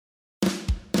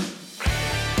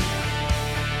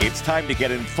It's time to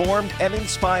get informed and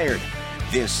inspired.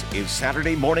 This is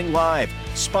Saturday Morning Live,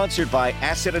 sponsored by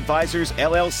Asset Advisors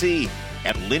LLC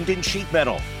and Linden Sheet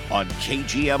Metal on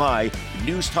KGMI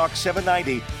News Talk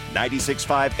 790,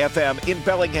 96.5 FM in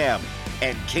Bellingham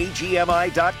and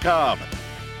KGMI.com.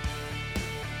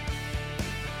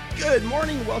 Good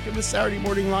morning. Welcome to Saturday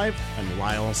Morning Live. I'm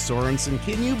Lyle Sorensen.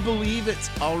 Can you believe it's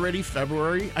already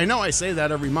February? I know I say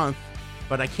that every month,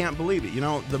 but I can't believe it. You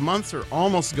know, the months are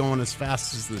almost going as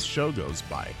fast as this show goes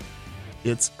by.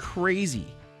 It's crazy.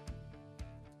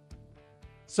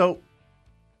 So,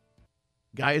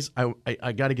 guys,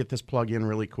 I got to get this plug in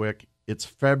really quick. It's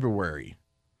February.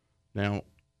 Now,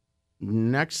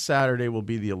 next Saturday will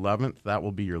be the 11th. That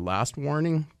will be your last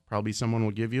warning. Probably someone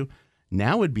will give you.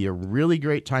 Now would be a really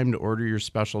great time to order your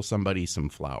special somebody some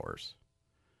flowers.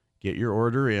 Get your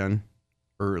order in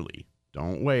early.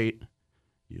 Don't wait.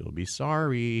 You'll be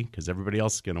sorry because everybody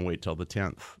else is going to wait till the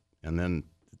 10th, and then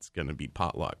it's going to be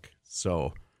potluck.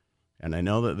 So, and I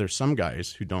know that there's some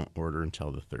guys who don't order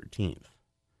until the 13th.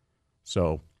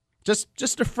 So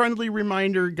just a friendly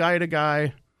reminder, guy to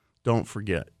guy, don't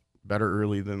forget. Better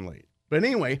early than late. But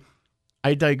anyway,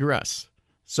 I digress.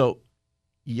 So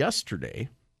yesterday,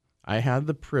 I had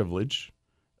the privilege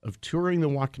of touring the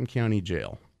Whatcom County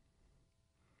Jail.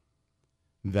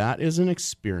 That is an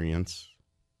experience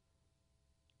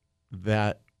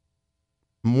that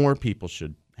more people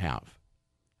should have.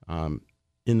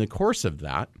 In the course of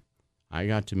that, I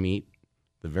got to meet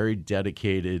the very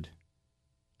dedicated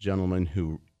gentleman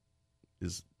who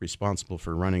is responsible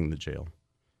for running the jail.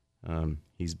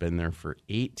 He's been there for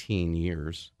 18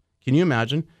 years. Can you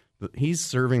imagine? He's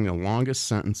serving the longest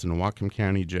sentence in Whatcom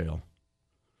County Jail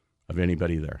of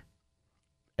anybody there.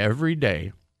 Every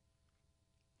day,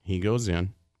 he goes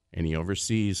in and he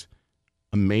oversees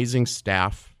amazing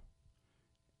staff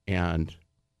and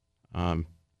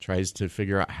tries to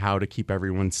figure out how to keep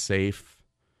everyone safe,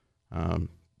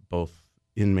 both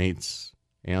inmates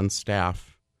and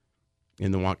staff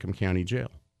in the Whatcom County Jail.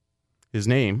 His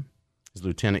name is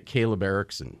Lieutenant Caleb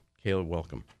Erickson. Caleb,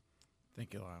 welcome.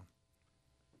 Thank you, Lyle.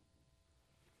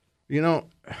 You know,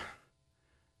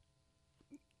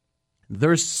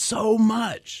 there's so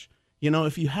much. You know,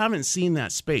 if you haven't seen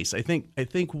that space, I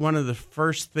think one of the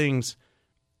first things,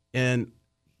 and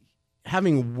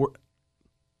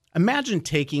imagine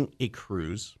taking a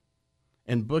cruise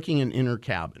and booking an inner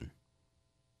cabin.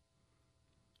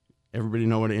 Everybody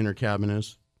know what an inner cabin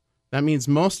is? That means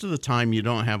most of the time you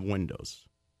don't have windows.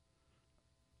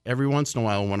 Every once in a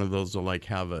while, one of those will like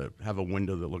have a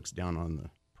window that looks down on the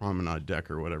promenade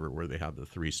deck or whatever, where they have the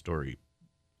 3-story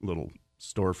little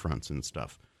storefronts and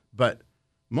stuff. But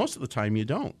most of the time you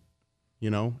don't, you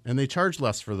know, and they charge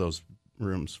less for those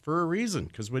rooms for a reason,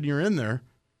 because when you're in there,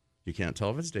 you can't tell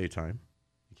if it's daytime.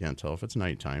 You can't tell if it's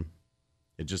nighttime.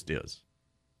 It just is.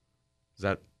 Is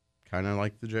that kind of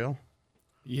like the jail?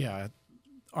 Yeah,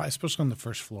 especially on the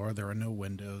first floor, there are no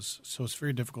windows, so it's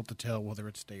very difficult to tell whether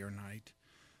it's day or night.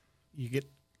 You get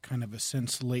kind of a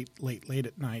sense late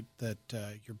at night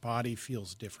that your body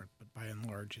feels different, but by and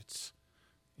large,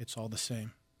 it's all the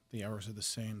same. The hours are the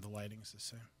same. The lighting is the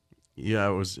same. Yeah,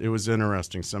 it was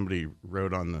interesting. Somebody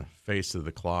wrote on the face of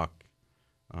the clock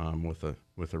with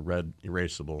a red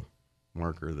erasable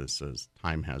marker that says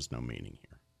 "Time has no meaning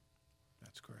here."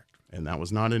 That's correct. And that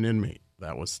was not an inmate.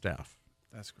 That was staff.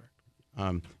 That's correct.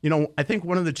 You know, I think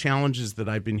one of the challenges that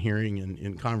I've been hearing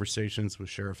in conversations with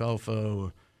Sheriff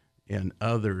Elfo and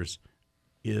others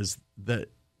is that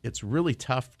it's really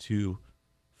tough to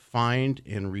find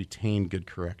and retain good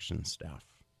corrections staff.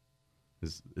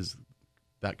 Is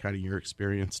that kind of your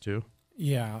experience too?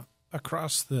 Yeah,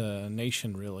 across the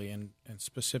nation really, and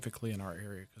specifically in our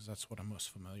area, because that's what I'm most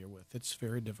familiar with. It's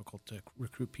very difficult to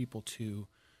recruit people to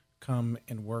come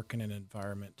and work in an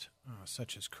environment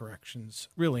such as corrections,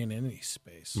 really in any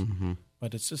space. Mm-hmm.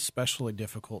 But it's especially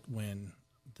difficult when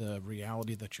the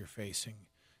reality that you're facing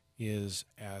is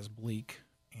as bleak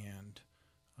and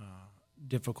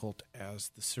difficult as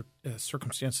the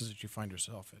circumstances that you find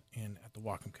yourself in at the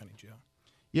Whatcom County Jail.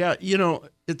 Yeah, you know,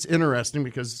 it's interesting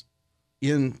because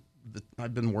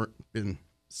I've been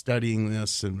studying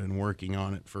this and been working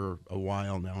on it for a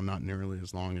while now, not nearly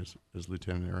as long as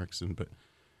Lieutenant Erickson, but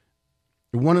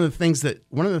one of the things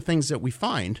that we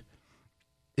find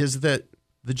is that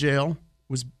the jail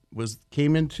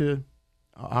came into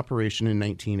operation in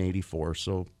 1984,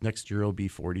 so next year will be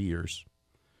 40 years.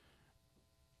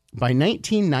 By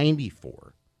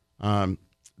 1994,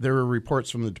 there were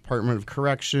reports from the Department of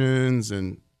Corrections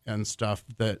and stuff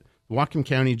that Whatcom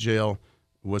County Jail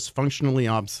was functionally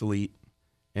obsolete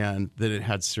and that it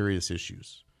had serious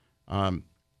issues. And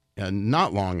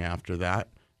not long after that,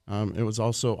 it was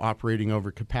also operating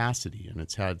over capacity, and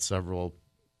it's had several,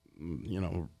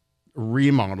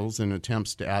 remodels and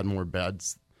attempts to add more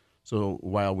beds. So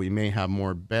while we may have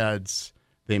more beds,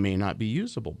 they may not be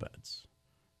usable beds.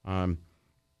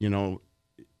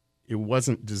 It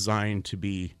wasn't designed to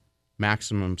be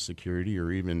maximum security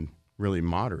or even really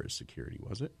moderate security,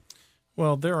 was it?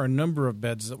 Well, there are a number of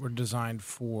beds that were designed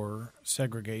for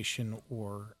segregation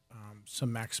or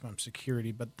some maximum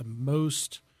security, but the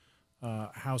most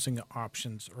housing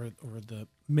options or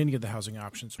many of the housing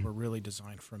options were really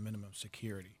designed for minimum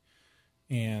security.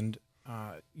 And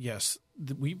yes,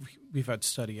 we've had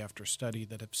study after study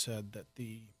that have said that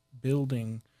the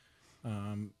building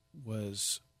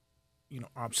was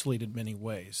obsolete in many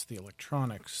ways. The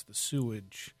electronics, the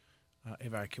sewage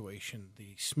evacuation,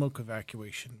 the smoke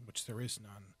evacuation, which there is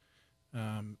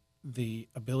none, the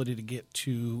ability to get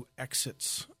to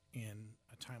exits in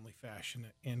a timely fashion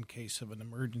in case of an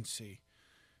emergency,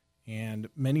 and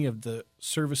many of the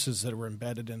services that were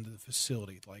embedded into the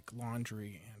facility, like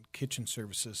laundry and kitchen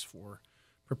services for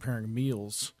preparing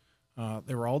meals,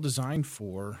 they were all designed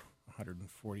for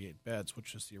 148 beds,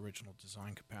 which is the original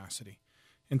design capacity.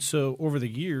 And so over the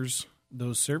years,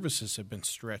 those services have been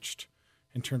stretched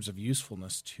in terms of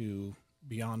usefulness to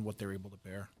beyond what they're able to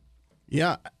bear.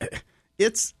 Yeah,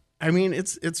 it's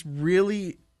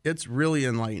really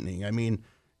enlightening. I mean,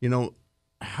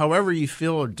 however you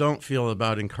feel or don't feel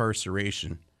about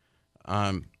incarceration,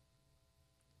 the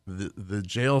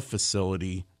jail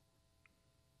facility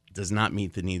does not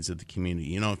meet the needs of the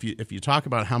community. If you talk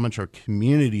about how much our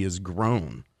community has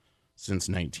grown since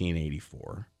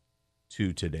 1984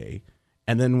 to today,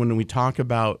 and then when we talk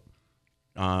about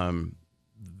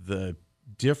the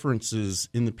differences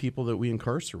in the people that we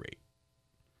incarcerate,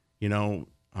 one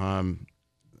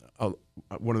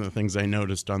of the things I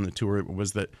noticed on the tour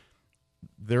was that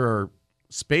there are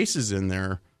spaces in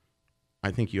there.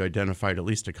 I think you identified at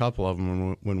least a couple of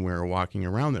them when we were walking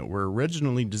around that were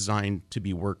originally designed to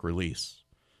be work release,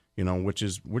 which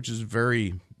is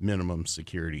very minimum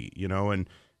security, and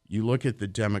you look at the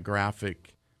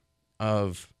demographic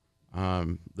of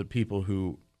the people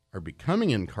who are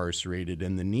becoming incarcerated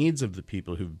and the needs of the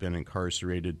people who've been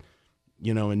incarcerated.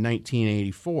 In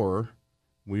 1984,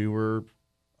 we were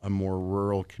a more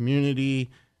rural community.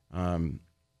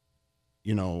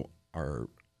 Our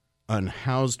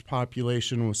unhoused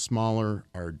population was smaller.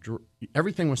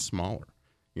 Everything was smaller.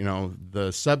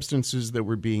 The substances that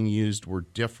were being used were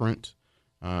different.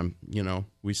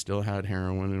 We still had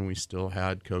heroin and we still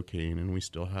had cocaine and we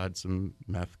still had some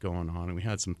meth going on and we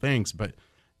had some things, but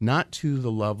not to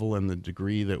the level and the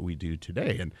degree that we do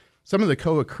today. And some of the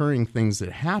co-occurring things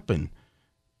that happen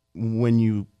when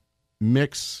you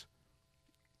mix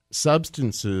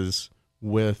substances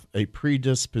with a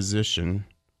predisposition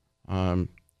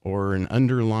or an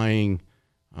underlying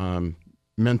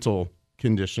mental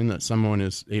condition that someone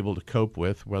is able to cope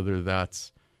with, whether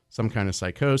that's some kind of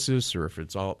psychosis or if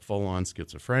it's all full-on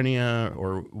schizophrenia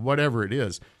or whatever it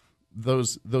is,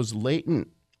 those latent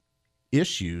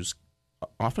issues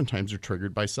oftentimes are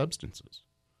triggered by substances.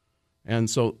 And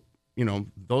so,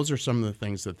 those are some of the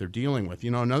things that they're dealing with.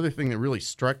 Another thing that really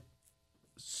struck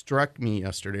me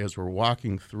yesterday as we're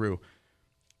walking through,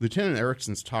 Lieutenant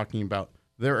Erickson's talking about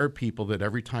there are people that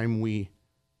every time we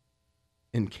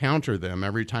encounter them,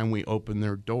 every time we open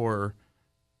their door,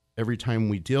 every time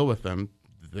we deal with them,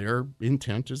 their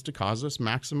intent is to cause us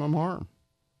maximum harm.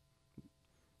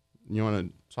 You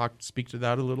want to speak to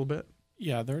that a little bit?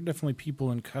 Yeah, there are definitely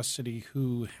people in custody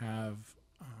who have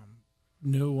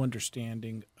no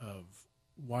understanding of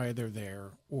why they're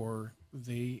there, or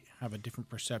they have a different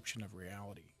perception of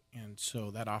reality. And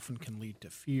so that often can lead to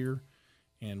fear.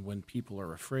 And when people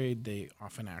are afraid, they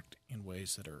often act in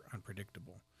ways that are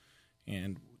unpredictable.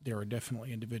 And there are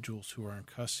definitely individuals who are in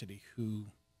custody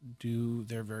who do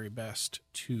their very best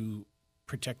to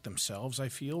protect themselves, I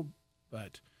feel.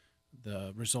 But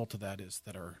the result of that is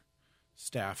that our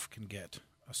staff can get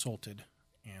assaulted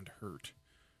and hurt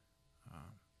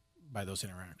by those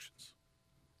interactions.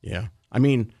 Yeah. I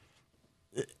mean,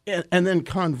 and then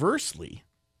conversely,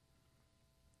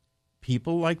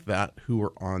 people like that who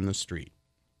are on the street,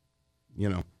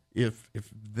 if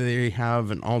they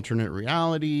have an alternate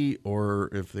reality or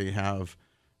if they have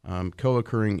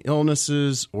co-occurring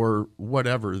illnesses or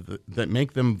whatever that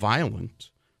make them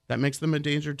violent, that makes them a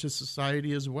danger to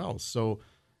society as well. So,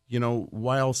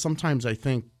 while sometimes I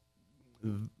think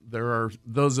there are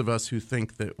those of us who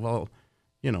think that,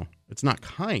 it's not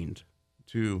kind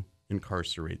to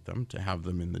incarcerate them, to have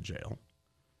them in the jail.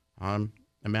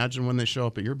 Imagine when they show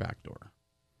up at your back door,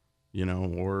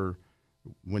 or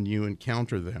when you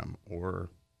encounter them, or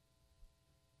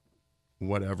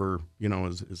whatever,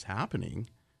 is happening,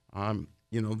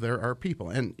 there are people.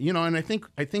 And, and I think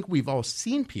we've all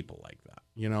seen people like that.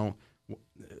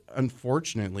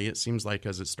 Unfortunately, it seems like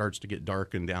as it starts to get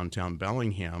dark in downtown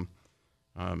Bellingham,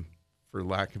 for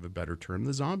lack of a better term,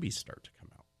 the zombies start to come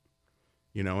out,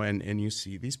 and you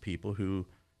see these people who,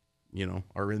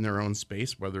 are in their own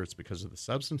space, whether it's because of the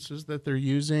substances that they're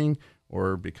using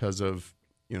or because of,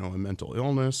 a mental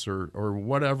illness or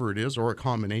whatever it is, or a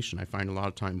combination. I find a lot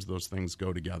of times those things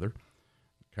go together,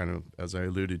 kind of as I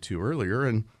alluded to earlier,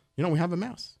 and, we have a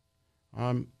mess.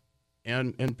 And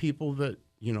people that,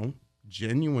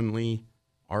 genuinely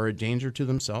are a danger to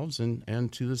themselves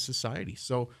and to the society.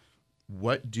 So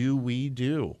what do we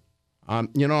do? I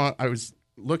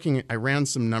ran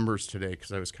some numbers today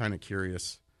because I was kind of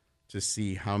curious to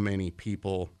see how many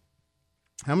people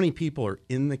are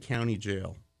in the county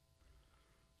jail.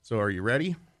 So are you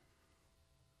ready?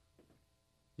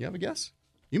 You have a guess?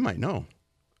 You might know.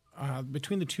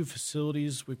 Between the two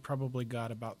facilities, we've probably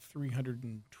got about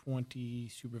 320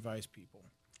 supervised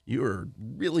people. You are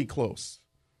really close,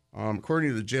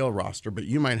 according to the jail roster, but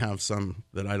you might have some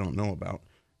that I don't know about.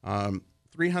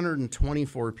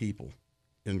 324 people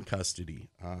in custody,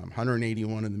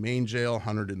 181 in the main jail,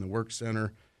 100 in the work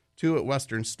center, 2 at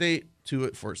Western State, 2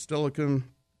 at Fort Steilacoom,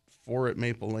 4 at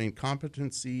Maple Lane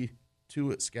Competency,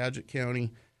 2 at Skagit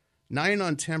County, 9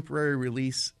 on temporary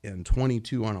release, and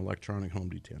 22 on electronic home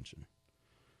detention.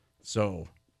 So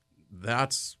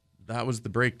that was the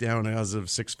breakdown as of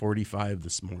 6:45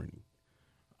 this morning.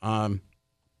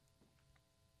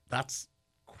 That's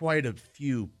quite a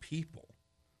few people.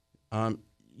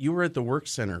 You were at the Work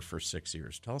Center for 6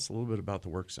 years. Tell us a little bit about the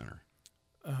Work Center.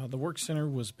 The Work Center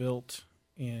was built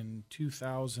in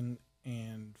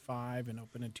 2005 and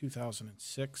opened in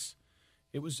 2006.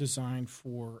 It was designed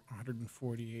for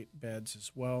 148 beds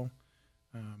as well.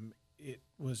 It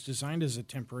was designed as a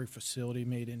temporary facility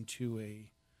made into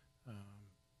a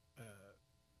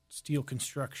steel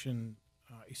construction,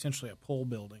 essentially a pole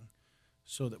building,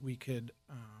 so that we could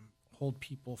hold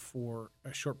people for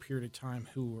a short period of time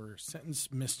who were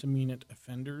sentenced misdemeanor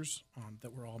offenders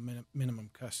that were all minimum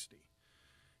custody.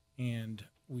 And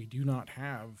we do not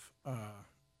have a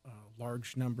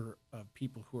large number of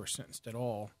people who are sentenced at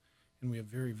all, and we have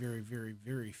very, very, very,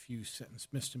 very few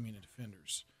sentenced misdemeanor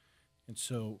offenders. And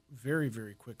so very,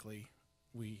 very quickly,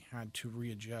 we had to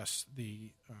readjust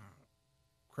the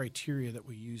criteria that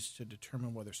we use to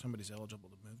determine whether somebody's eligible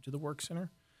to move to the Work Center.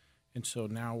 And so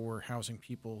now we're housing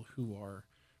people who are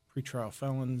pretrial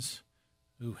felons,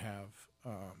 who have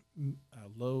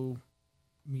low,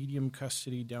 medium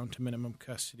custody down to minimum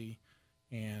custody,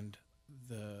 and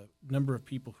the number of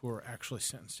people who are actually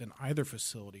sentenced in either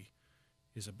facility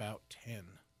is about 10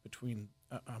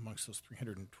 amongst those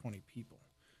 320 people.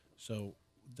 So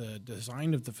the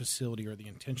design of the facility or the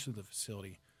intention of the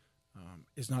facility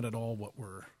is not at all what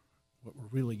we're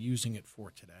really using it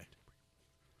for today.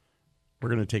 We're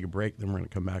going to take a break, then we're going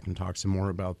to come back and talk some more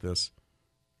about this.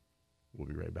 We'll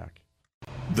be right back.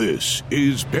 This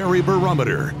is Barry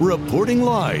Barometer reporting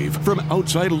live from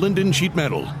outside Linden Sheet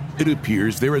Metal. It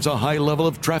appears there is a high level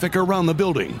of traffic around the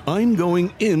building. I'm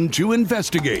going in to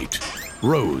investigate.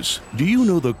 Rose, do you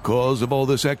know the cause of all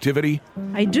this activity?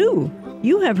 I do.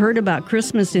 You have heard about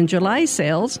Christmas in July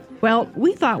sales. Well,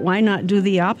 we thought why not do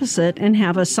the opposite and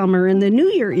have a summer in the New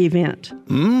Year event?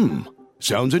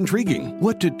 Sounds intriguing.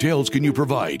 What details can you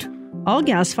provide? All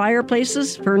gas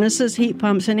fireplaces, furnaces, heat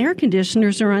pumps, and air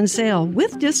conditioners are on sale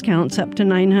with discounts up to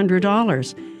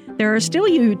 $900. There are still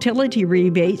utility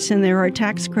rebates and there are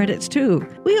tax credits too.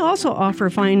 We also offer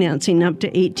financing up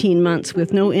to 18 months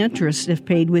with no interest if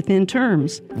paid within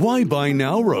terms. Why buy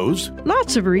now, Rose?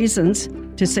 Lots of reasons.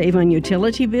 To save on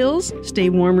utility bills, stay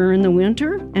warmer in the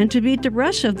winter, and to beat the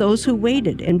rush of those who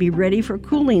waited and be ready for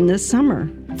cooling this summer.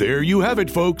 There you have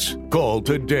it, folks. Call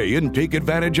today and take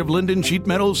advantage of Linden Sheet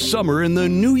Metal's Summer in the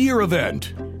New Year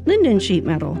event. Linden Sheet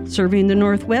Metal, serving the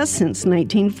Northwest since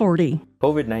 1940.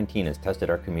 COVID-19 has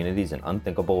tested our communities in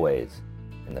unthinkable ways.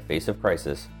 In the face of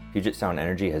crisis, Puget Sound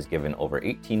Energy has given over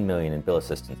 $18 million in bill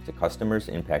assistance to customers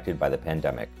impacted by the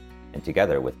pandemic, and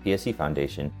together with PSE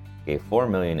Foundation, gave $4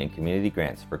 million in community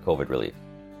grants for COVID relief.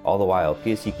 All the while,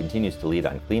 PSE continues to lead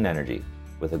on clean energy,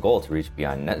 with a goal to reach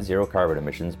beyond net zero carbon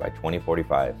emissions by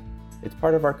 2045. It's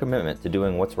part of our commitment to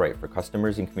doing what's right for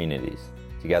customers and communities.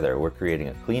 Together, we're creating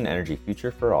a clean energy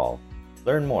future for all.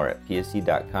 Learn more at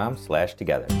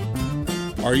psc.com/together.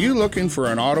 Are you looking for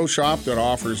an auto shop that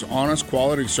offers honest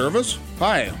quality service?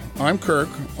 Hi, I'm Kirk,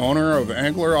 owner of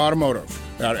Angler Automotive.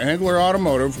 At Angler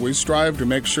Automotive, we strive to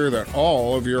make sure that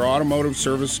all of your automotive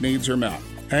service needs are met.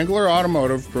 Angler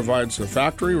Automotive provides the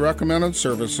factory-recommended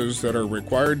services that are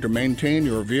required to maintain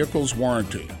your vehicle's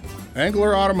warranty.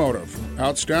 Angler Automotive,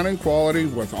 outstanding quality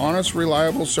with honest,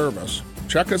 reliable service.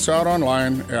 Check us out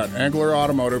online at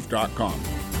anglerautomotive.com.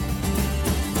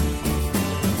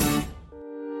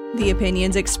 The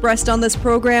opinions expressed on this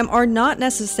program are not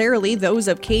necessarily those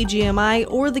of KGMI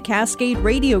or the Cascade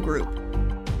Radio Group.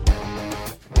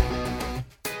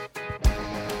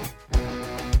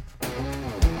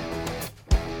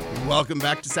 Welcome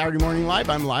back to Saturday Morning Live.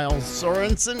 I'm Lyle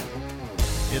Sorensen.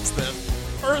 It's the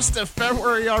 1st of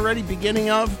February already, beginning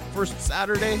of first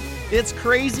Saturday. It's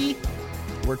crazy.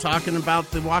 We're talking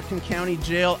about the Whatcom County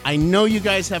Jail. I know you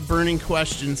guys have burning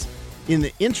questions. In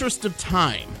the interest of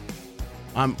time,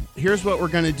 here's what we're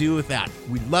going to do with that.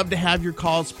 We'd love to have your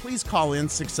calls. Please call in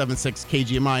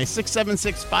 676-KGMI,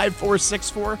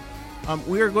 676-5464.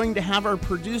 We are going to have our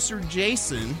producer,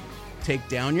 Jason, take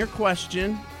down your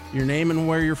question, your name and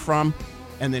where you're from,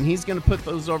 and then he's going to put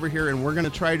those over here, and we're going to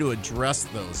try to address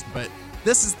those. But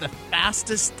this is the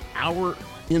fastest hour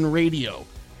in radio,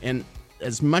 and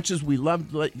as much as we love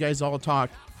to let you guys all talk,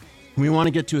 we want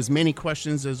to get to as many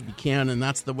questions as we can, and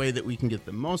that's the way that we can get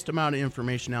the most amount of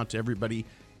information out to everybody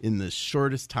in the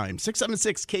shortest time.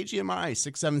 676-KGMI,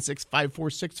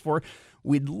 676-5464.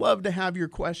 We'd love to have your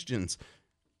questions.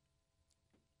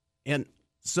 And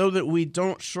so that we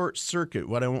don't short circuit,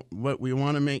 what we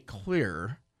want to make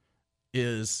clear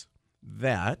is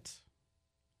that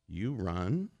you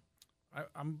run.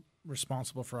 I'm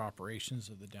responsible for operations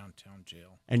of the downtown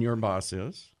jail. And your boss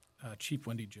is? Chief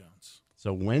Wendy Jones.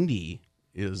 So Wendy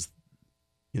is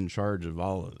in charge of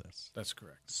all of this. That's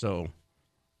correct. So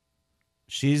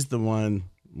she's the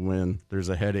one, when there's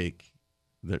a headache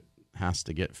that has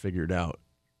to get figured out,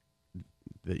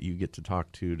 that you get to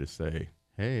talk to say,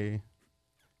 hey.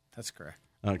 That's correct.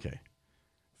 Okay.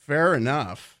 Fair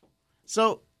enough.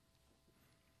 So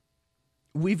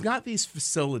we've got these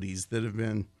facilities that have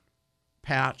been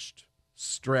patched,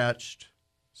 stretched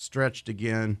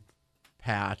again,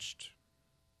 patched,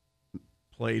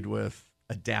 played with,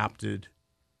 adapted.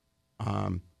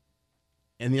 And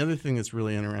the other thing that's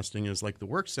really interesting is, like, the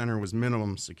work center was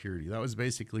minimum security. That was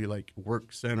basically like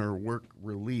work center, work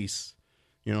release,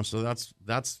 so that's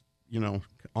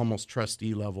almost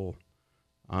trustee level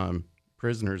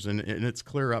prisoners. And it's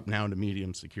clear up now to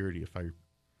medium security, if I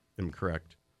am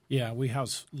correct. Yeah, we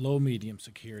house low, medium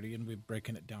security, and we're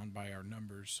breaking it down by our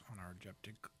numbers on our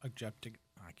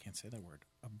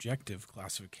objective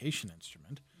classification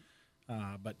instrument.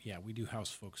 But yeah, we do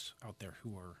house folks out there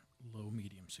who are low,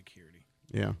 medium security.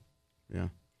 Yeah.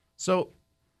 So,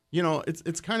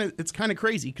 it's kind of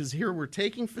crazy, because here we're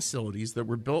taking facilities that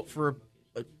were built for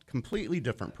a completely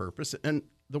different purpose, and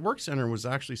the work center was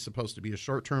actually supposed to be a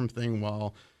short-term thing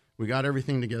while we got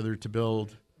everything together to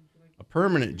build a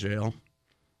permanent jail.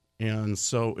 And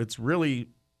so it's really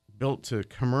built to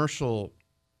commercial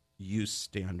use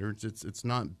standards. It's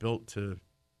not built to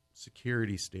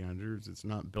security standards. It's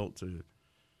not built to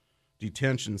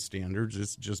detention standards.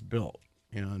 It's just built,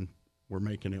 and we're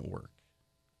making it work.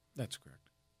 That's correct.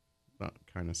 That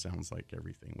kind of sounds like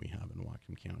everything we have in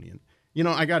Whatcom County. And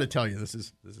I got to tell you, this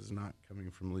is not coming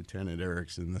from Lieutenant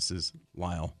Erickson. This is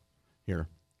Lyle here.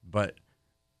 But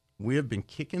we have been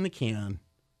kicking the can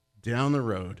down the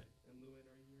road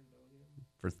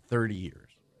for 30 years,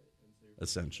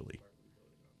 essentially.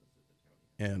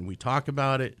 And we talk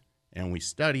about it, and we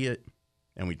study it,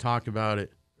 and we talk about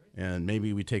it, and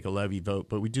maybe we take a levy vote,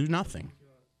 but we do nothing.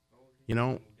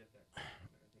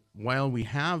 While we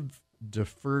have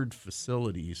deferred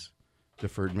facilities,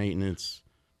 deferred maintenance,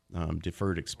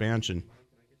 deferred expansion,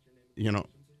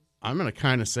 I'm going to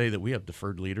kind of say that we have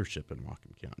deferred leadership in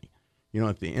Whatcom County.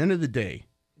 At the end of the day,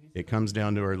 it comes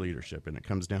down to our leadership, and it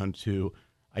comes down to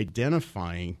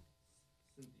identifying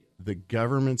the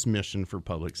government's mission for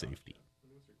public safety.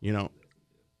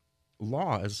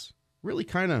 Laws really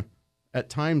kind of at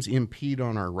times impede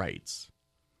on our rights.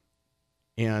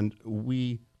 And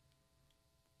we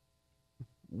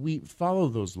follow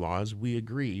those laws, we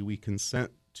agree, we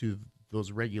consent to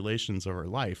those regulations of our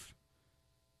life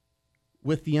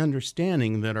with the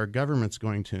understanding that our government's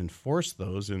going to enforce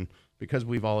those, and because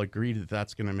we've all agreed that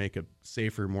that's going to make a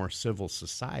safer, more civil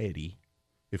society,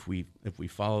 if we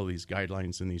follow these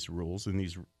guidelines and these rules, and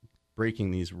these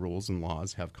breaking these rules and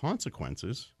laws have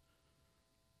consequences,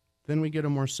 then we get a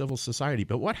more civil society.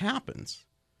 But what happens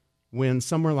when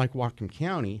somewhere like Whatcom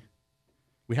County,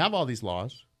 we have all these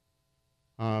laws,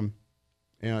 and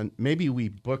maybe we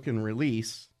book and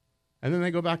release, and then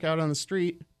they go back out on the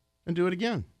street and do it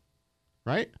again,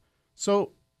 right?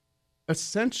 So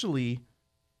essentially,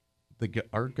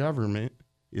 our government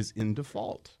is in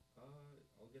default.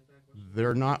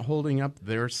 they're not holding up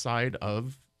their side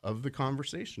of the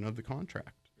conversation, of the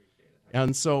contract.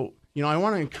 And so, I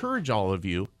want to encourage all of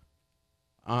you,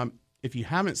 if you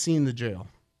haven't seen the jail,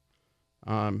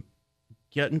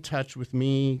 get in touch with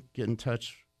me, get in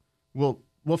touch. We'll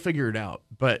figure it out.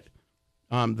 But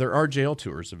there are jail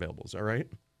tours available. Is that right?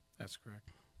 That's correct.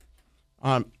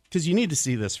 Because you need to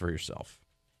see this for yourself.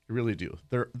 You really do.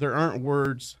 There aren't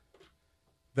words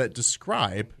that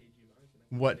describe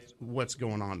what's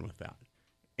going on with that.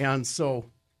 And so,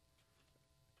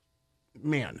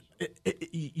 man,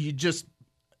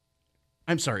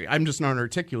 I'm sorry, I'm just not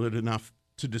articulate enough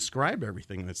to describe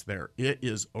everything that's there. It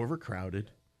is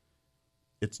overcrowded.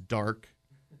 It's dark.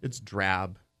 It's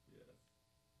drab.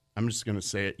 I'm just going to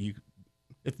say it.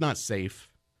 It's not safe.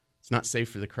 It's not safe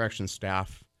for the corrections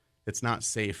staff. It's not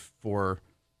safe for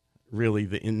really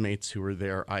the inmates who are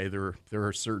there either. There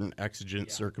are certain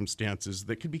exigent circumstances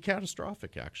that could be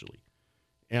catastrophic, actually.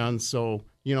 And so,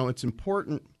 it's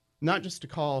important not just to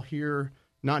call here,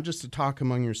 not just to talk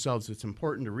among yourselves. It's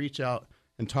important to reach out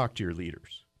and talk to your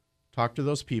leaders. Talk to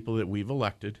those people that we've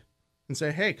elected and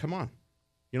say, hey, come on.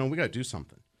 We got to do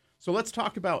something. So let's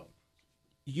talk about,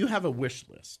 you have a wish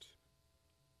list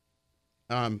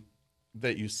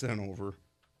that you sent over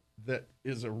that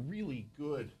is a really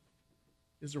good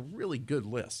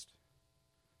list.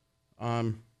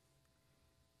 Do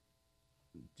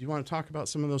you want to talk about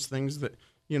some of those things that,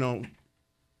 in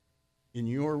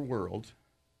your world,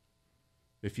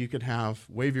 if you could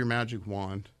wave your magic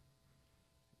wand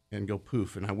and go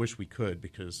poof, and I wish we could,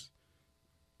 because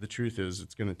the truth is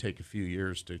it's going to take a few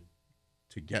years to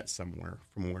get somewhere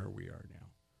from where we are now.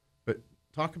 But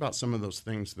talk about some of those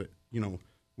things that,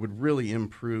 would really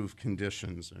improve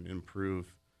conditions and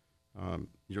improve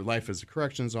your life as a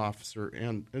corrections officer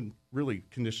and really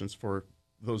conditions for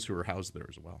those who are housed there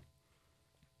as well.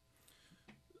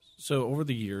 So over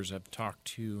the years, I've talked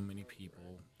to many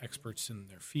people, experts in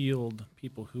their field,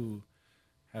 people who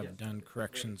have done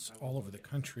corrections all over the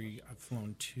country. I've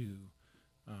flown to,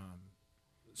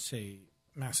 say,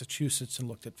 Massachusetts and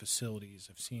looked at facilities.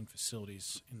 I've seen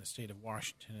facilities in the state of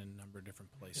Washington and a number of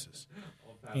different places.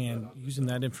 And using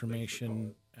that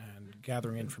information and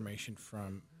gathering information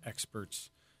from experts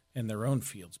in their own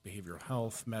fields, behavioral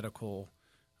health, medical,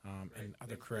 and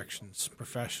other corrections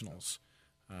professionals,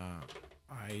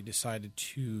 I decided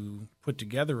to put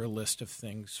together a list of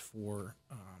things for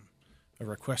a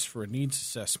request for a needs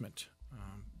assessment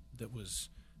that was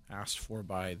asked for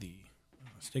by the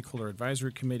Stakeholder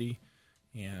Advisory Committee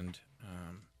and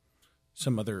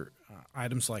some other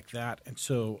items like that. And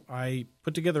so I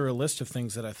put together a list of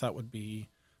things that I thought would be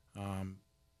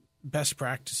best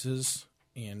practices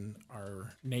in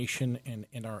our nation and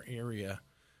in our area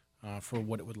for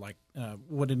what it would like,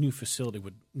 what a new facility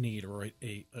would need, or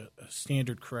a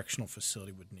standard correctional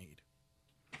facility would need.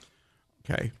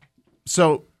 Okay,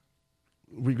 so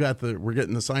we're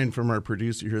getting the sign from our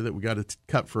producer here that we got to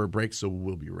cut for a break, so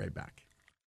we'll be right back.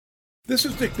 This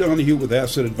is Dick Donahue with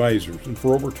Asset Advisors, and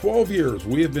for over 12 years,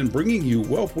 we have been bringing you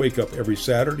Wealth Wake Up every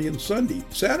Saturday and Sunday.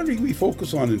 Saturday, we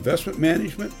focus on investment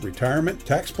management, retirement,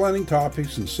 tax planning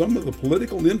topics, and some of the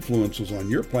political influences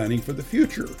on your planning for the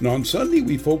future. And on Sunday,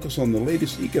 we focus on the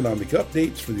latest economic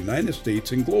updates for the United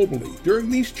States and globally.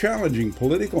 During these challenging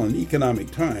political and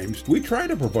economic times, we try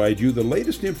to provide you the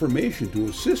latest information to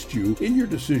assist you in your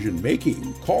decision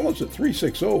making. Call us at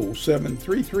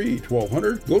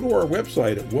 360-733-1200. Go to our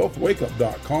website at wealthwakeup.com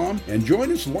and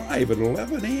join us live at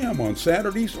 11 a.m. on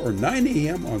Saturdays or 9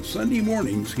 a.m. on Sunday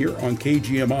mornings here on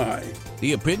KGMI.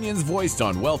 The opinions voiced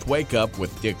on Wealth Wake Up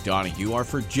with Dick Donahue are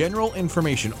for general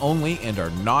information only and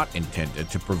are not intended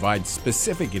to provide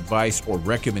specific advice or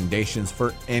recommendations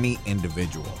for any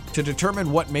individual. To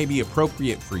determine what may be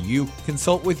appropriate for you,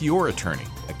 consult with your attorney,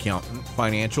 accountant,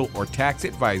 financial, or tax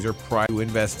advisor prior to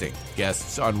investing.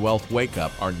 Guests on Wealth Wake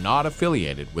Up are not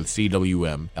affiliated with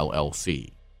CWM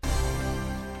LLC.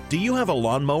 Do you have a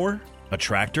lawnmower, a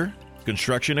tractor,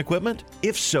 construction equipment?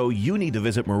 If so, you need to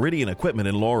visit Meridian Equipment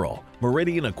in Laurel.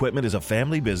 Meridian Equipment is a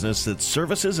family business that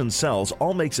services and sells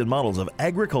all makes and models of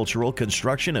agricultural,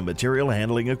 construction, and material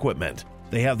handling equipment.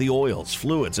 They have the oils,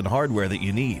 fluids, and hardware that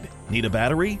you need. Need a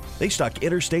battery? They stock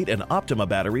Interstate and Optima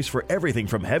batteries for everything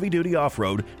from heavy-duty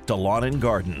off-road to lawn and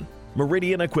garden.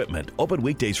 Meridian Equipment, open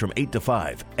weekdays from 8 to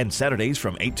 5 and Saturdays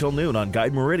from 8 till noon on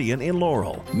Guide Meridian in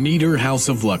Laurel. Nieder House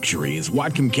of Luxury is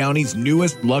Whatcom County's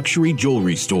newest luxury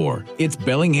jewelry store. It's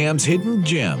Bellingham's hidden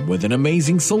gem with an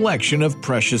amazing selection of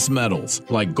precious metals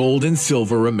like gold and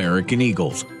silver American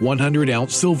Eagles,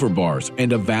 100-ounce silver bars,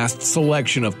 and a vast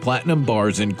selection of platinum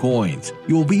bars and coins.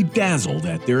 You'll be dazzled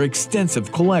at their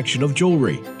extensive collection of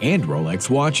jewelry and Rolex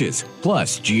watches,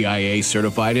 plus GIA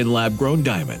certified and lab-grown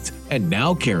diamonds, and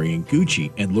now carrying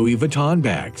Gucci and Louis Vuitton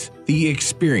bags. The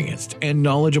experienced and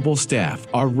knowledgeable staff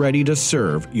are ready to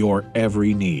serve your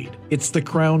every need. It's the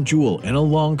crown jewel in a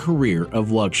long career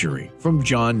of luxury from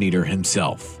John Nieder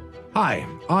himself. Hi,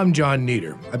 I'm John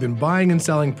Nieder. I've been buying and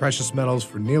selling precious metals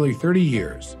for nearly 30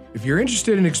 years. If you're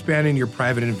interested in expanding your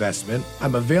private investment,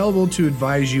 I'm available to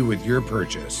advise you with your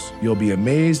purchase. You'll be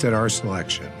amazed at our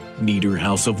selection. Nieder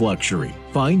House of Luxury.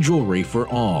 Fine jewelry for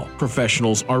all.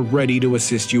 Professionals are ready to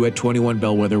assist you at 21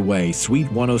 Bellwether Way,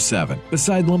 Suite 107,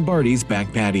 beside Lombardi's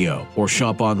back patio. Or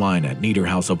shop online at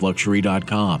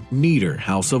NiederHouseOfLuxury.com. Nieder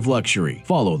House of Luxury.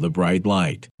 Follow the bright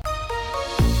light.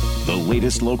 The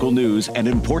latest local news and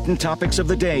important topics of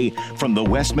the day from the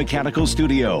West Mechanical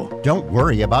Studio. Don't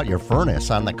worry about your furnace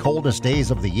on the coldest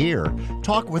days of the year.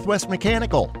 Talk with West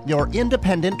Mechanical, your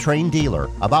independent Trane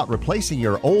dealer, about replacing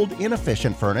your old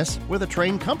inefficient furnace with a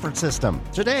Trane comfort system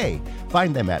today.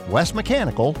 Find them at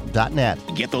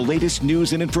westmechanical.net. Get the latest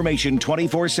news and information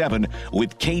 24/7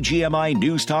 with KGMI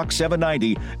News Talk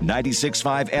 790,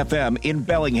 96.5 FM in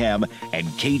Bellingham and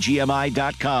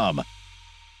KGMI.com.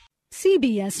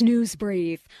 CBS News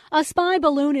Brief. A spy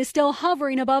balloon is still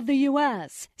hovering above the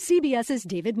U.S. CBS's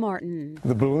David Martin.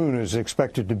 The balloon is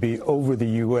expected to be over the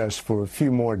U.S. for a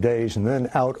few more days and then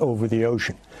out over the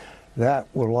ocean. That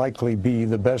will likely be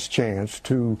the best chance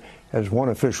to, as one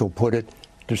official put it,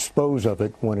 dispose of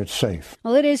it when it's safe.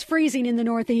 Well, it is freezing in the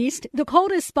Northeast. The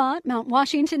coldest spot, Mount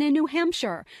Washington in New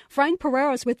Hampshire. Frank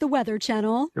Pereiros with the Weather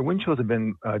Channel. The wind chills have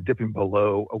been dipping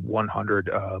below 100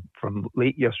 from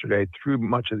late yesterday through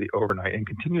much of the overnight and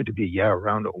continue to be,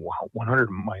 around 100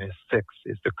 minus 6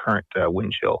 is the current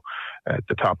wind chill at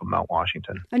the top of Mount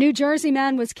Washington. A New Jersey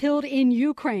man was killed in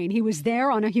Ukraine. He was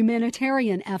there on a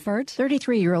humanitarian effort.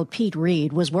 33-year-old Pete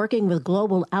Reed was working with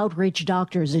Global Outreach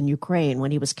doctors in Ukraine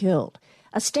when he was killed.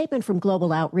 A statement from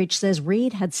Global Outreach says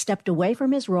Reed had stepped away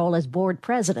from his role as board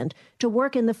president to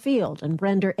work in the field and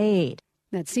render aid.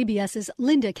 That's CBS's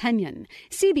Linda Kenyon.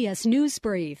 CBS News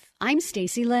Brief. I'm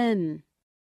Stacey Lynn.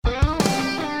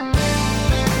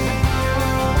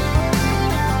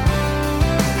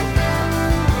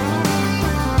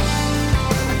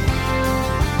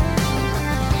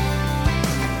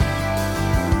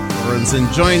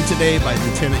 And joined today by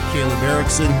Lieutenant Caleb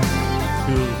Erickson,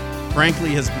 who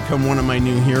frankly has become one of my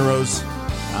new heroes.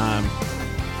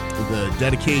 The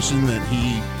dedication that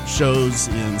he shows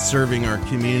in serving our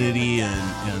community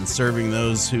and serving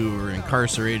those who are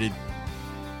incarcerated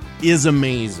is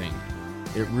amazing.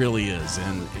 It really is.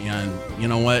 And you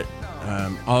know what?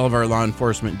 All of our law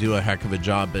enforcement do a heck of a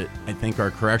job, but I think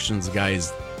our corrections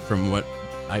guys, from what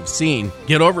I've seen,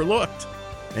 get overlooked.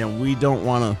 And we don't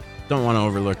want to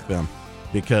overlook them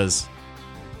because,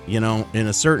 in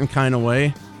a certain kind of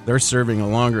way, they're serving a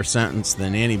longer sentence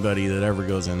than anybody that ever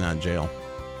goes in that jail.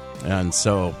 And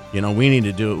so, we need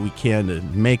to do what we can to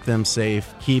make them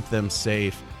safe, keep them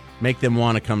safe, make them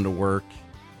want to come to work.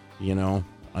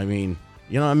 Imagine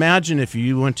if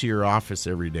you went to your office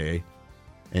every day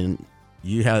and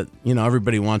you had,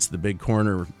 everybody wants the big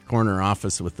corner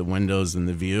office with the windows and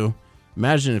the view.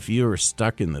 Imagine if you were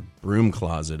stuck in the broom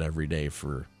closet every day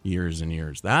for years and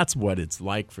years. That's what it's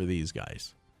like for these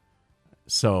guys.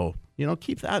 So,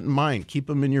 keep that in mind. Keep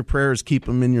them in your prayers. Keep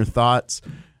them in your thoughts.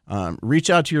 Reach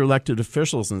out to your elected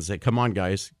officials and say, come on,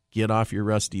 guys, get off your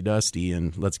rusty dusty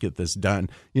and let's get this done.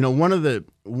 One of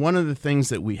the things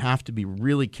that we have to be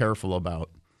really careful about,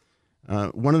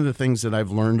 one of the things that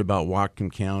I've learned about Whatcom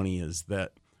County is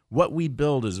that what we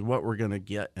build is what we're going to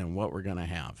get and what we're going to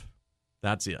have.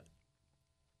 That's it.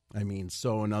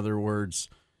 So in other words,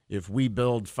 if we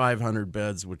build 500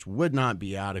 beds, which would not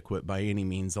be adequate by any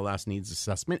means, the last needs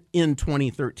assessment in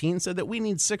 2013 said that we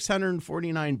need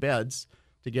 649 beds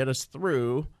to get us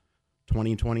through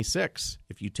 2026.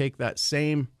 If you take that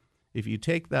same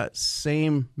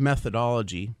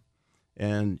methodology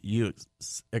and you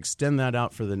extend that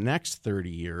out for the next 30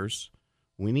 years,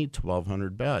 we need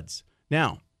 1,200 beds.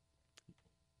 Now,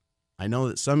 I know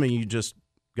that some of you just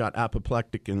got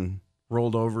apoplectic and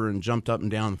rolled over and jumped up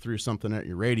and down and threw something at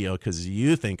your radio because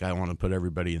you think I want to put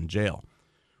everybody in jail.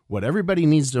 What everybody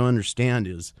needs to understand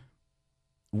is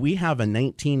we have a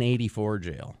 1984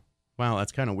 jail. Wow,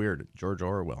 that's kind of weird. George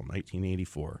Orwell,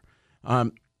 1984.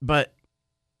 But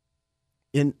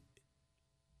in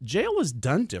jail is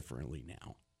done differently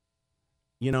now.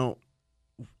 You know,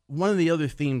 one of the other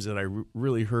themes that I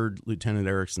really heard Lieutenant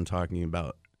Erickson talking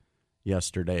about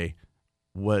yesterday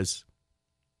was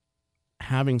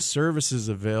having services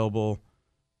available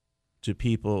to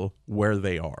people where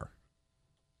they are.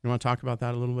 You want to talk about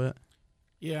that a little bit?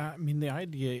 Yeah, I mean, the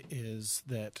idea is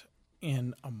that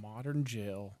in a modern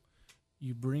jail,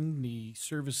 you bring the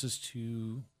services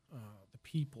to the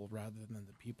people rather than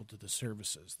the people to the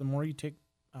services. The more you take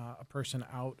a person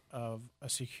out of a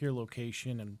secure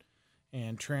location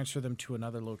and transfer them to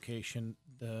another location,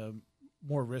 the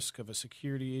more risk of a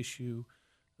security issue,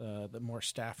 the more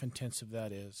staff intensive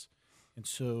that is. And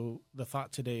so the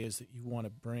thought today is that you want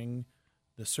to bring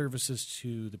the services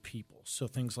to the people. So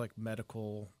things like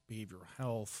medical, behavioral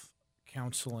health,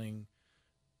 counseling,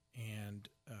 and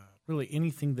really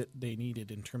anything that they needed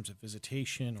in terms of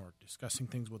visitation or discussing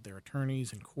things with their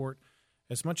attorneys in court.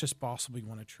 As much as possible, you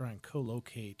want to try and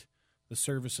co-locate the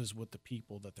services with the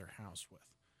people that they're housed with.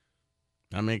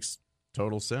 That makes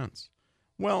total sense.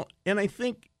 Well, and I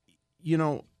think,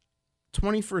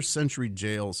 21st century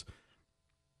jails,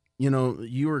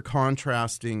 you were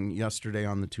contrasting yesterday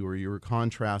on the tour, you were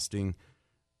contrasting,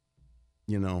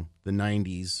 the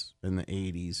 90s and the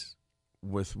 80s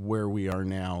with where we are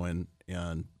now, and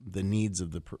the needs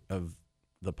of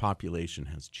the population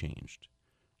has changed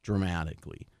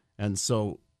dramatically. And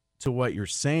so to what you're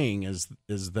saying is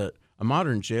that a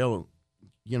modern jail,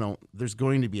 there's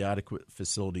going to be adequate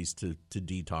facilities to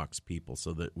detox people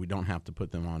so that we don't have to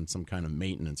put them on some kind of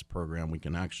maintenance program. We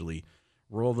can actually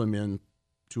roll them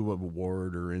into a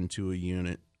ward or into a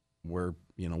unit where,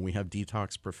 we have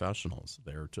detox professionals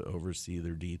there to oversee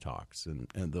their detox and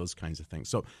those kinds of things.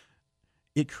 So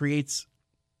it creates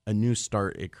a new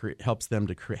start. It helps them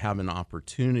to have an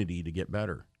opportunity to get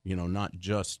better, not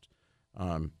just,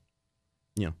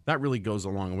 that really goes a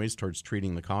long ways towards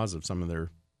treating the cause of some of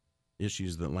their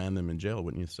issues that land them in jail,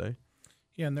 wouldn't you say?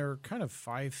 Yeah, and there are kind of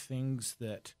 5 things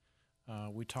that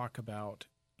we talk about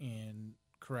in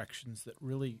corrections that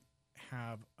really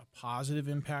have a positive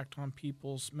impact on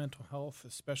people's mental health,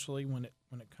 especially when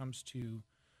it comes to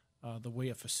the way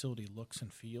a facility looks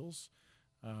and feels.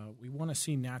 We want to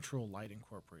see natural light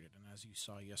incorporated, and as you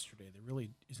saw yesterday, there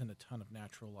really isn't a ton of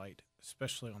natural light,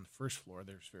 especially on the first floor.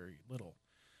 There's very little.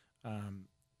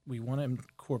 We want to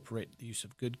incorporate the use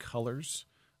of good colors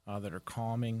that are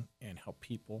calming and help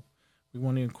people. We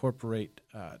want to incorporate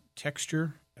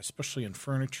texture, especially in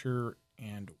furniture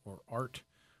and or art.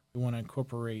 We want to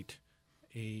incorporate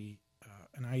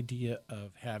an idea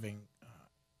of having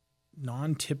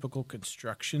non-typical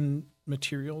construction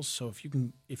materials. So if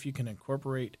you can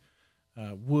incorporate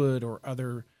wood or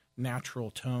other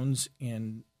natural tones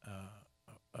in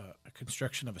a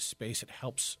construction of a space, it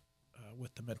helps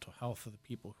with the mental health of the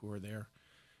people who are there.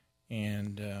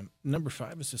 And number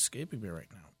 5 is escaping me right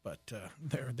now, but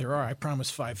there are, I promise,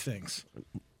 5 things.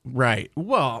 Right.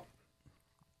 Well,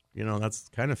 that's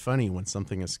kind of funny when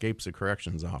something escapes a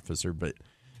corrections officer, but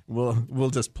we'll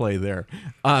just play there.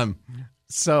 But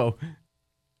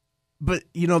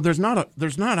there's not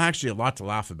actually a lot to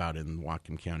laugh about in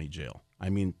Whatcom County Jail. I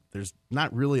mean, there's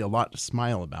not really a lot to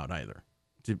smile about either,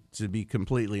 to be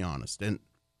completely honest. And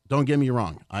don't get me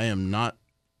wrong, I am not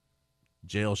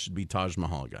jail should be Taj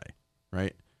Mahal guy,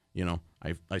 right?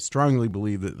 I strongly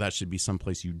believe that should be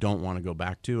someplace you don't want to go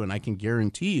back to, and I can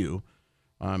guarantee you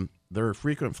there are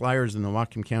frequent flyers in the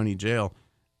Whatcom County Jail,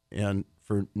 and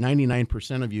for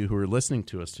 99% of you who are listening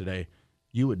to us today,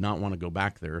 you would not want to go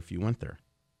back there if you went there.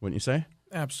 Wouldn't you say?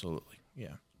 Absolutely,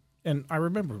 yeah. And I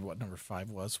remember what number 5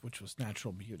 was, which was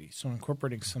natural beauty. So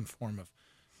incorporating some form of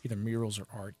either murals or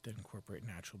art that incorporate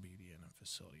natural beauty in a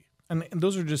facility. And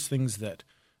those are just things that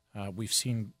we've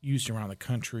seen used around the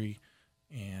country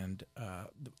and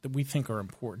that we think are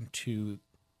important to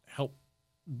help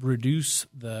reduce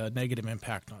the negative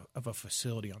impact of a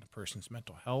facility on a person's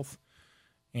mental health.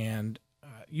 And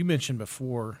you mentioned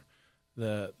before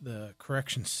the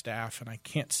correction staff, and I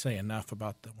can't say enough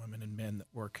about the women and men that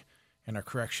work in our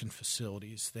correction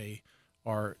facilities. They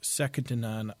are second to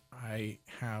none. I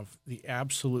have the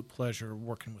absolute pleasure of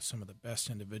working with some of the best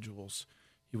individuals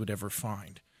you would ever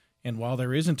find. And while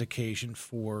there isn't occasion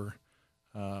for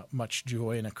much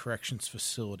joy in a corrections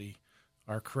facility,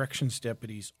 our corrections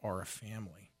deputies are a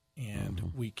family,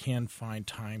 and we can find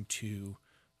time to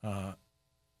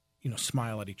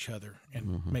smile at each other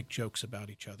and make jokes about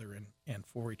each other and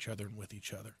for each other and with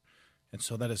each other. And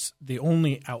so that is the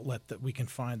only outlet that we can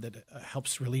find that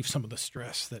helps relieve some of the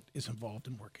stress that is involved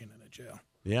in working in a jail.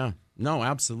 Yeah. No,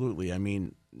 absolutely. I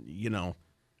mean,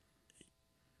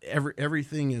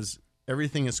 everything is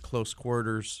everything is close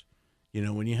quarters. You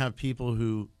know, when you have people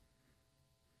who,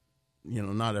 you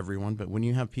know, not everyone, but when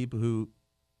you have people who,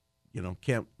 you know,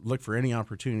 can't look for any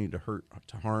opportunity to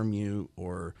harm you,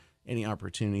 or any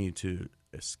opportunity to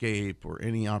escape, or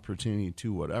any opportunity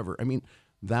to whatever. I mean,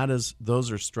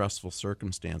 those are stressful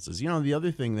circumstances. You know, the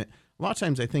other thing that a lot of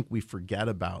times I think we forget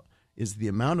about is the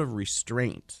amount of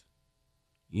restraint,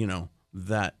 you know,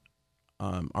 that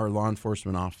our law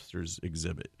enforcement officers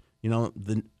exhibit. You know,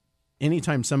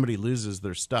 anytime somebody loses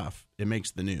their stuff, it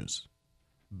makes the news.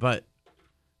 But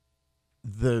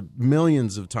the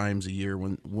millions of times a year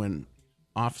when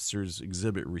officers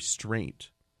exhibit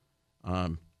restraint,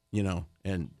 you know,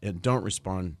 and don't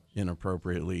respond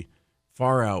inappropriately,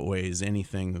 far outweighs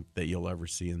anything that you'll ever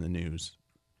see in the news.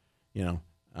 You know,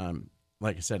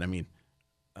 like I said, I mean,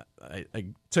 I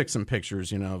took some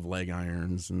pictures, you know, of leg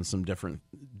irons and some different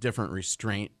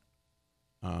restraint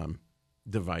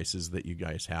devices that you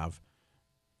guys have.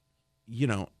 You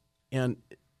know, and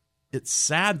it's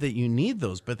sad that you need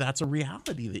those, but that's a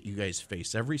reality that you guys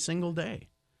face every single day.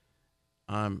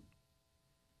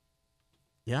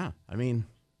 Yeah, I mean,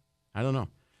 I don't know.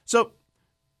 So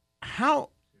how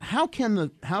can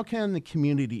the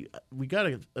community? We got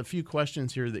a few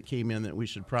questions here that came in that we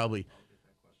should probably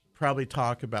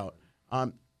talk about.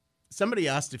 Somebody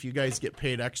asked if you guys get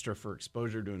paid extra for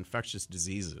exposure to infectious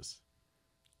diseases.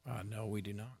 No, we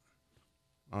do not.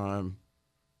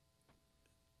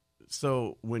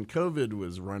 So when COVID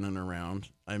was running around,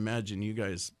 I imagine you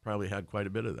guys probably had quite a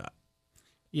bit of that.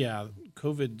 Yeah,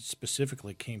 COVID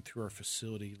specifically came through our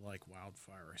facility like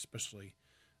wildfire, especially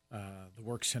the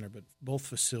work center, but both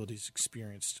facilities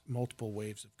experienced multiple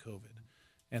waves of COVID,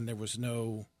 and there was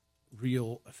no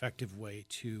real effective way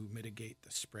to mitigate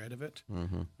the spread of it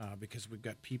because we've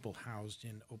got people housed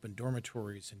in open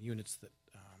dormitories and units that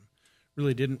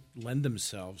really didn't lend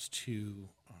themselves to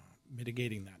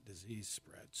mitigating that disease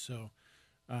spread. So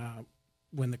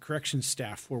when the corrections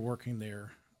staff were working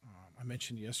there, I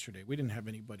mentioned yesterday, we didn't have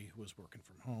anybody who was working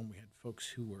from home. We had folks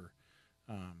who were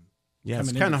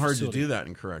it's kind of hard to do that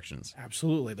in corrections.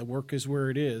 Absolutely. The work is where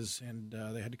it is, and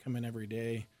they had to come in every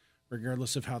day.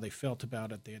 Regardless of how they felt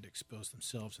about it, they had to expose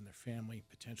themselves and their family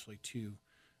potentially to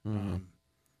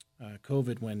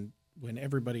COVID when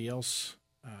everybody else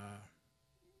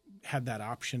had that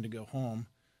option to go home.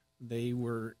 They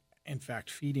were, in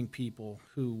fact, feeding people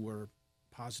who were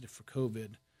positive for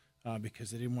COVID because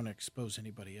they didn't want to expose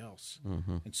anybody else.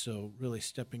 And so really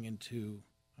stepping into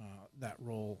that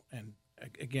role. And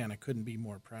again, I couldn't be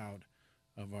more proud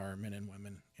of our men and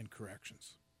women in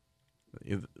corrections.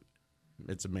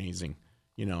 It's amazing.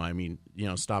 You know, I mean, you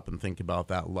know, stop and think about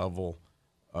that level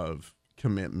of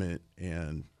commitment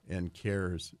and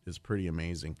care is pretty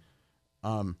amazing.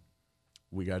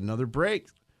 We got another break.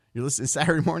 You're listening to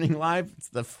Saturday Morning Live. It's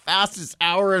the fastest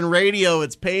hour in radio.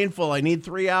 It's painful. I need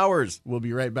 3 hours. We'll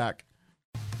be right back.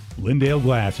 Lindale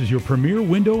Glass is your premier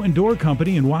window and door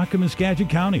company in Whatcom and Skagit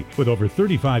County. With over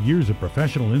 35 years of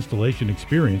professional installation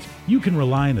experience, you can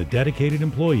rely on the dedicated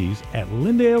employees at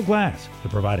Lindale Glass to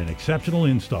provide an exceptional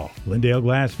install. Lindale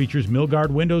Glass features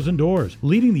Milgard windows and doors,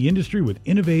 leading the industry with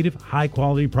innovative,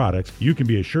 high-quality products. You can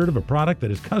be assured of a product that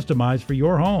is customized for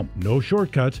your home. No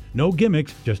shortcuts, no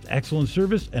gimmicks, just excellent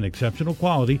service and exceptional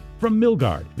quality from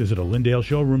Milgard. Visit a Lindale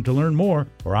showroom to learn more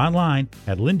or online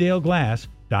at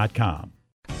lindaleglass.com.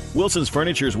 Wilson's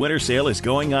Furniture's winter sale is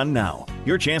going on now.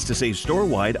 Your chance to save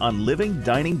store-wide on living,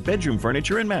 dining, bedroom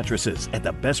furniture, and mattresses at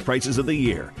the best prices of the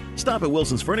year. Stop at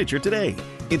Wilson's Furniture today.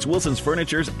 It's Wilson's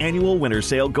Furniture's annual winter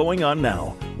sale going on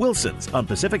now. Wilson's on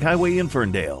Pacific Highway in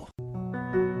Ferndale.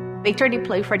 Victor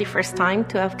deployed for the first time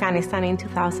to Afghanistan in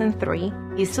 2003.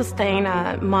 He sustained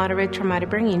a moderate traumatic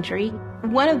brain injury.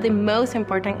 One of the most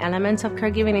important elements of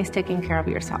caregiving is taking care of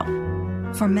yourself.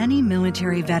 For many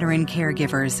military veteran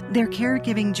caregivers, their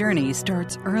caregiving journey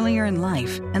starts earlier in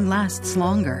life and lasts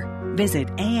longer. Visit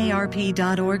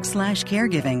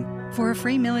aarp.org/caregiving for a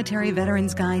free military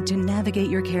veterans guide to navigate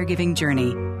your caregiving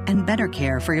journey and better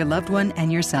care for your loved one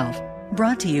and yourself.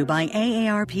 Brought to you by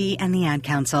AARP and the Ad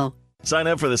Council. Sign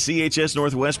up for the CHS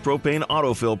Northwest Propane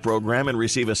Autofill program and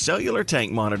receive a cellular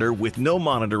tank monitor with no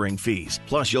monitoring fees.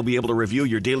 Plus, you'll be able to review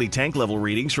your daily tank level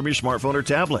readings from your smartphone or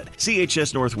tablet.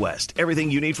 CHS Northwest, everything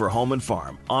you need for home and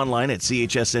farm. Online at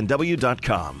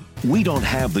chsnw.com. We don't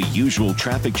have the usual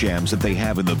traffic jams that they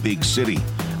have in the big city,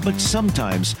 but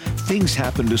sometimes things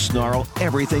happen to snarl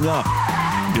everything up.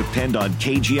 Depend on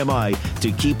KGMI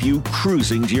to keep you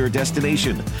cruising to your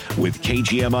destination with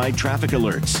KGMI traffic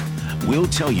alerts. We'll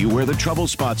tell you where the trouble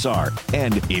spots are.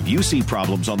 And if you see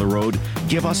problems on the road,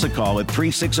 give us a call at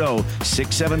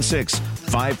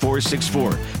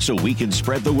 360-676-5464 so we can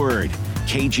spread the word.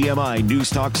 KGMI News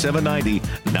Talk 790,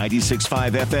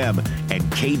 96.5 FM, and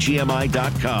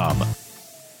KGMI.com.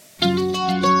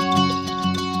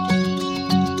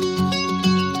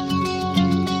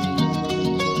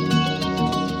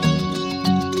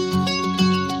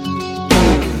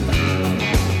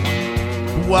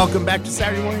 Welcome back to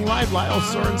Saturday Morning Live. Lyle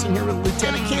Sorensen here with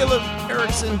Lieutenant Caleb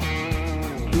Erickson,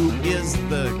 who is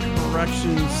the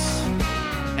corrections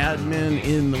admin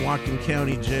in the Whatcom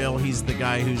County Jail. He's the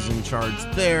guy who's in charge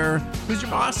there. Who's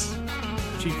your boss?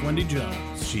 Chief Wendy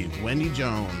Jones. Chief Wendy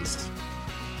Jones.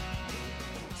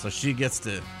 So she gets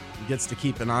to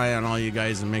keep an eye on all you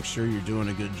guys and make sure you're doing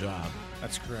a good job.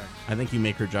 That's correct. I think you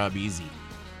make her job easy.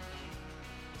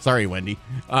 Sorry, Wendy.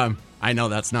 I know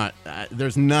that's not.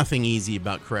 There's nothing easy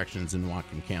about corrections in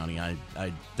Whatcom County. I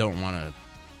don't want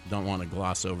to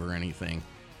gloss over anything.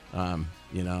 And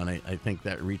I think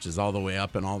that reaches all the way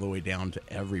up and all the way down to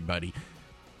everybody.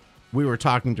 We were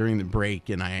talking during the break,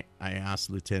 and I asked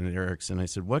Lieutenant Erickson. I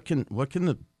said, "What can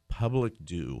the public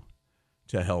do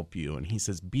to help you?" And he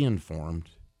says, "Be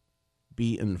informed.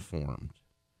 Be informed."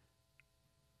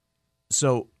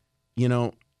 So,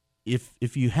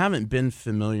 if you haven't been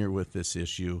familiar with this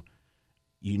issue,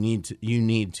 you need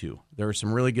to. There are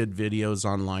some really good videos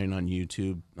online on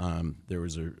YouTube. There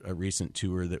was a recent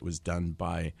tour that was done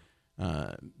by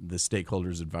the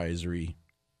Stakeholders Advisory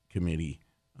Committee.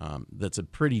 That's a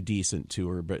pretty decent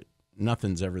tour, but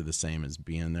nothing's ever the same as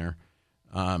being there.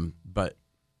 But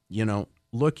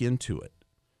look into it.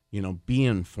 Be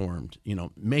informed.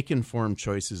 Make informed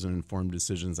choices and informed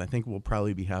decisions. I think we'll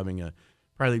probably be having a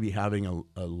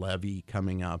levy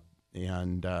coming up,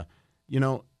 and I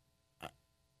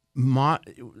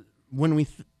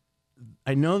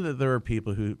know that there are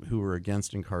people who are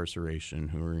against incarceration,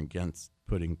 who are against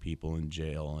putting people in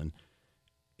jail,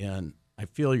 and I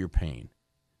feel your pain.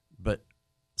 But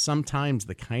sometimes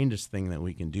the kindest thing that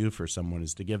we can do for someone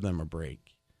is to give them a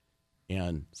break.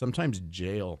 And sometimes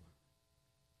jail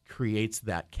creates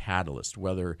that catalyst,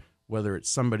 whether it's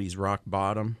somebody's rock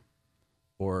bottom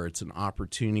or it's an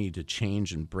opportunity to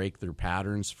change and break their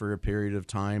patterns for a period of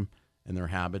time and their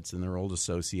habits and their old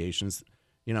associations.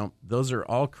 Those are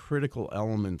all critical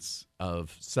elements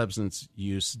of substance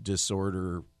use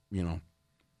disorder,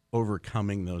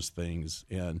 overcoming those things.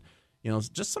 And,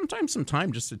 just sometimes some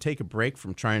time just to take a break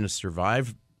from trying to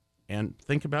survive and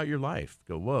think about your life.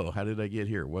 Go, whoa, how did I get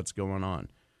here? What's going on?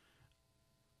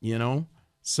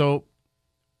 So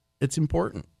it's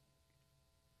important,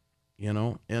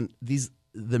 and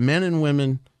the men and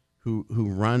women who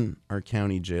run our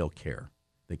county jail care.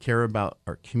 They care about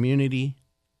our community,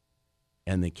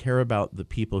 and they care about the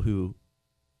people who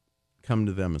come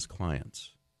to them as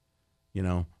clients.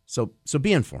 So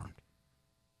be informed.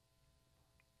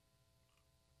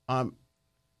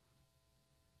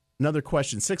 Another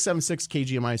question,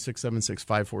 676-KGMI,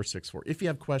 676-5464. If you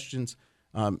have questions,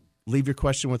 leave your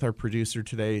question with our producer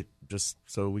today, just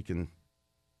so we can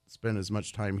spend as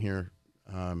much time here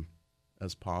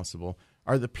as possible.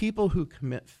 Are the people who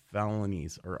commit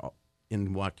felonies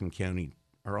in Whatcom County,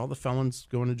 are all the felons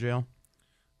going to jail?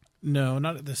 No,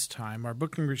 not at this time. Our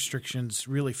booking restrictions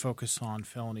really focus on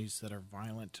felonies that are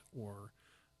violent or,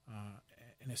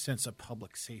 in a sense, a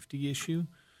public safety issue.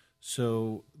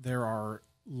 So there are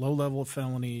low-level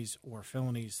felonies or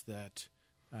felonies that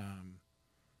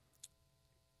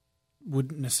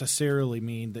wouldn't necessarily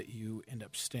mean that you end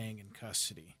up staying in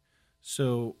custody.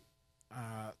 So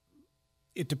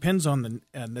it depends on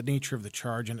the nature of the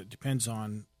charge, and it depends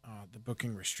on the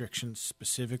booking restrictions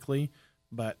specifically.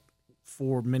 But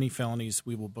for many felonies,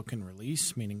 we will book and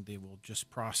release, meaning they will just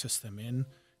process them in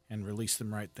and release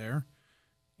them right there.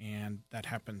 And that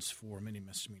happens for many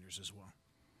misdemeanors as well.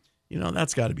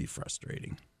 That's got to be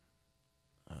frustrating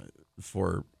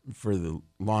for the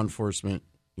law enforcement,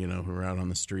 who are out on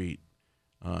the street.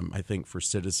 I think for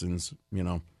citizens,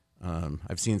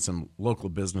 I've seen some local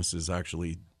businesses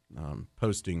actually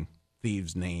posting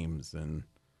thieves' names and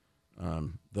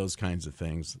those kinds of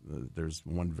things. There's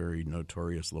one very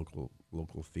notorious local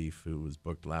thief who was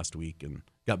booked last week and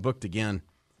got booked again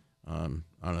on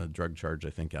a drug charge,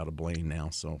 I think, out of Blaine now.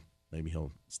 So maybe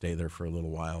he'll stay there for a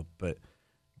little while. But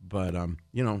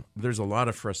there's a lot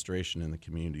of frustration in the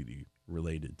community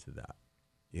related to that.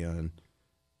 And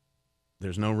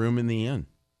there's no room in the inn.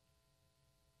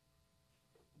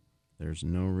 There's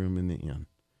no room in the inn.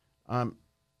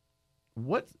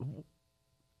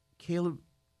 Caleb,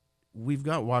 we've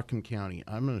got Whatcom County.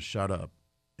 I'm going to shut up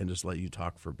and just let you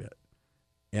talk for a bit.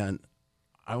 And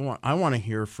I want to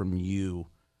hear from you.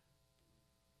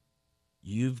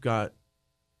 You've got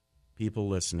people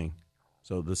listening,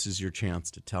 so this is your chance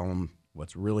to tell them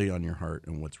what's really on your heart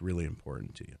and what's really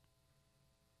important to you.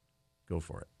 Go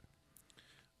for it.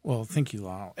 Well, thank you,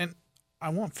 Lyle. And I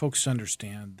want folks to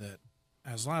understand that,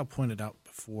 as Lyle pointed out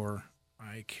before,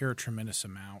 I care a tremendous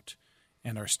amount,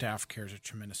 and our staff cares a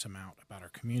tremendous amount about our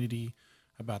community,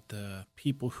 about the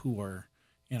people who are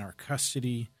in our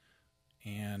custody,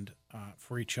 and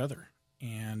for each other.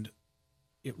 And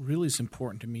it really is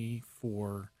important to me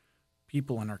for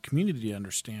people in our community to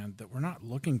understand that we're not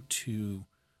looking to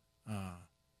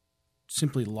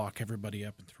simply lock everybody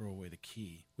up and throw away the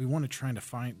key. We want to try to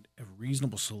find a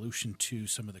reasonable solution to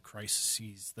some of the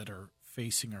crises that are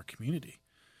facing our community.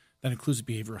 That includes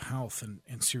behavioral health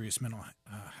and serious mental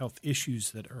health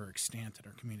issues that are extant in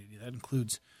our community. That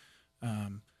includes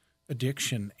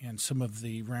addiction and some of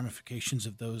the ramifications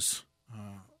of those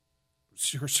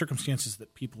circumstances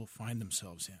that people find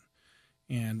themselves in.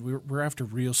 And we're after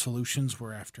real solutions.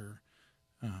 We're after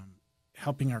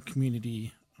helping our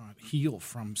community heal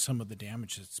from some of the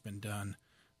damage that's been done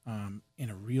in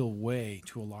a real way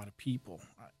to a lot of people.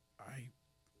 I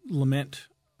lament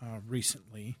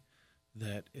recently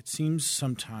that it seems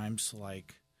sometimes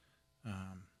like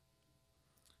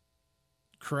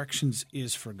corrections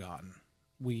is forgotten.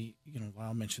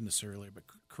 Lyle mentioned this earlier, but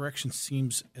correction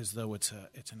seems as though it's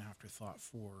an afterthought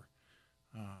for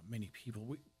many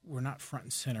people. We're not front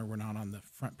and center. We're not on the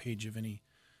front page of any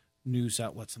news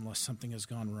outlets unless something has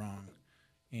gone wrong.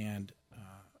 And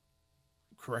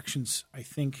corrections, I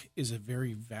think, is a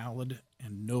very valid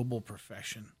and noble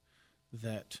profession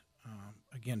that,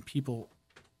 again, people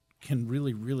can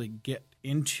really, really get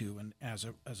into and as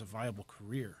a viable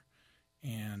career.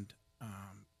 And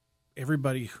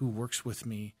everybody who works with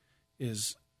me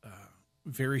is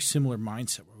very similar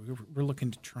mindset, where we're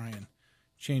looking to try and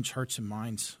change hearts and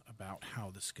minds about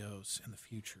how this goes in the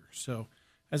future. So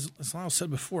as Lyle said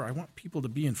before, I want people to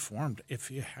be informed.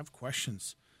 If you have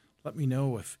questions, let me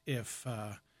know. If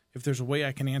there's a way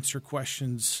I can answer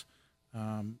questions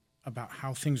about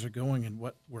how things are going and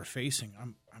what we're facing,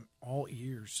 I'm all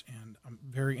ears, and I'm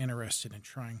very interested in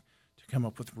trying to come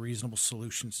up with reasonable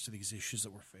solutions to these issues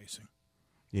that we're facing.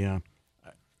 Yeah.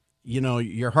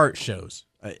 Your heart shows.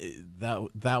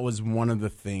 That was one of the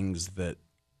things that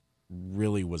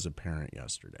really was apparent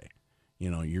yesterday.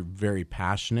 You're very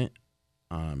passionate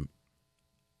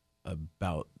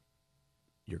about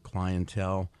your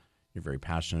clientele. You're very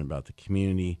passionate about the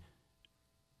community.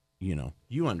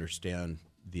 You understand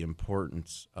the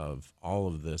importance of all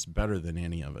of this better than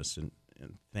any of us, and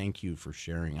thank you for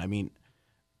sharing. I mean,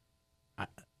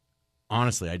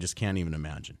 honestly, I just can't even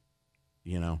imagine,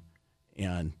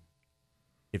 And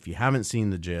if you haven't seen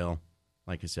the jail,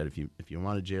 like I said, if you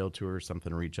want a jail tour or something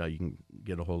to reach out, you can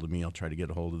get a hold of me. I'll try to get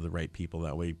a hold of the right people.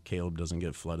 That way Caleb doesn't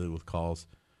get flooded with calls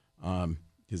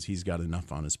because he's got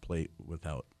enough on his plate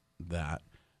without that.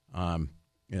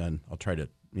 And I'll try to,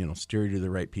 steer you to the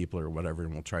right people or whatever,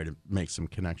 and we'll try to make some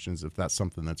connections if that's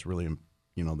something that's really,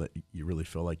 that you really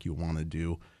feel like you want to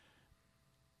do.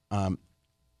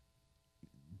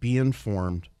 Be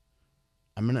informed.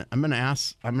 I'm gonna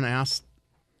ask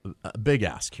a big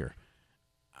ask here.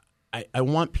 I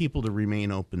want people to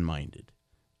remain open-minded.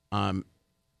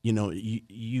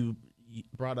 You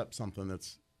brought up something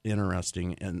that's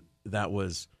interesting, and that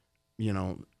was,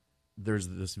 there's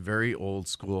this very old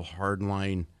school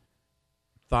hardline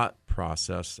thought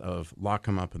process of lock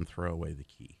them up and throw away the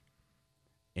key.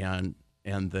 And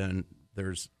then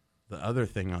there's the other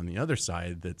thing on the other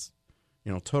side that's,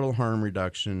 total harm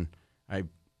reduction.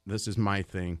 This is my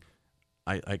thing.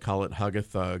 I call it hug a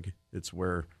thug. It's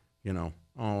where,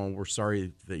 we're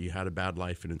sorry that you had a bad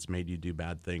life and it's made you do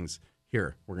bad things.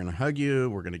 Here, we're going to hug you.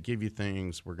 We're going to give you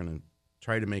things. We're going to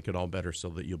try to make it all better so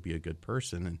that you'll be a good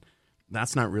person. And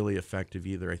that's not really effective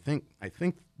either. I think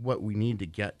what we need to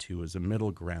get to is a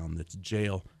middle ground that's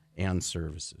jail and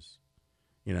services.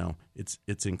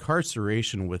 It's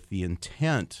incarceration with the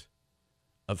intent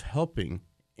of helping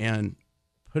and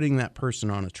putting that person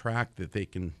on a track that they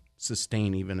can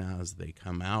sustain even as they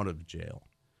come out of jail.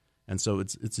 And so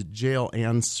it's a jail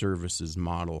and services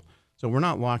model. So we're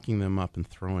not locking them up and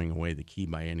throwing away the key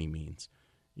by any means.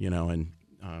 And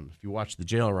if you watch the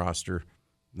jail roster,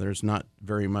 there's not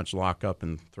very much lock up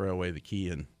and throw away the key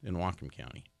in Whatcom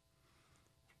County.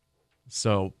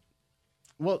 So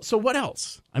what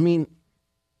else? I mean,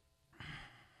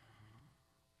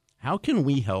 how can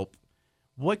we help?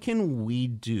 What can we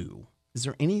do? Is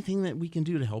there anything that we can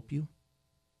do to help you?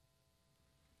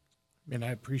 I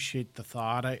appreciate the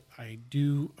thought. I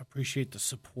do appreciate the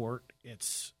support.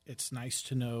 It's nice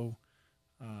to know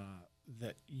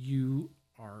that you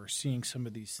are seeing some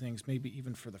of these things, maybe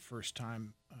even for the first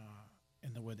time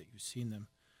in the way that you've seen them.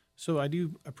 So I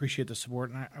do appreciate the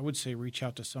support, and I would say reach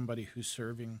out to somebody who's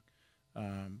serving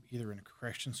either in a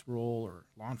corrections role or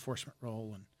law enforcement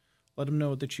role, and let them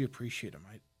know that you appreciate them.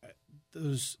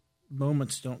 Those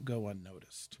moments don't go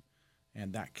unnoticed,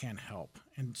 and that can help.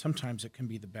 And sometimes it can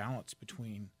be the balance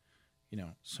between,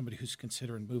 somebody who's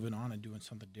considering moving on and doing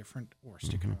something different, or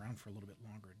sticking around for a little bit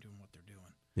longer and doing what they're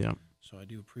doing. Yeah. So I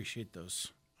do appreciate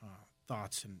those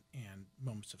thoughts and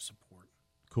moments of support.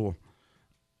 Cool.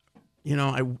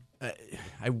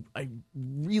 I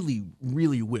really,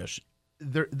 really wish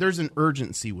there's an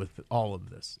urgency with all of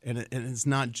this, and it's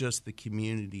not just the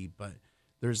community, but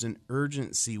there's an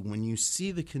urgency when you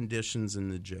see the conditions in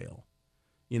the jail.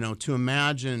 To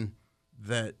imagine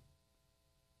that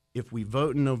if we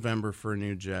vote in November for a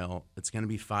new jail, it's going to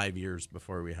be 5 years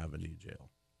before we have a new jail.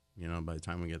 By the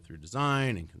time we get through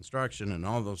design and construction and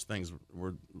all those things,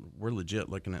 we're legit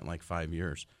looking at like 5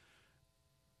 years.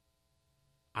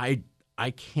 I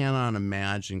cannot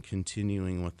imagine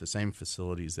continuing with the same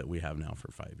facilities that we have now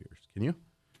for 5 years. Can you?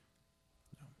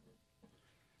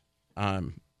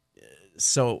 No.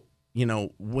 So,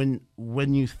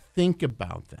 when you think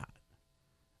about that,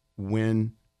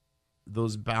 when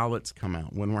those ballots come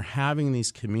out, when we're having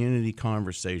these community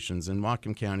conversations, and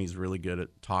Whatcom County is really good at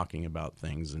talking about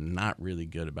things and not really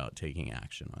good about taking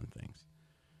action on things.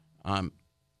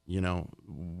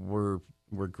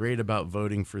 We're great about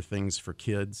voting for things for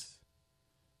kids,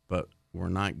 but we're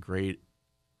not great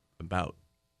about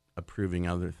approving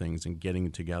other things and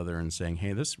getting together and saying,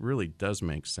 hey, this really does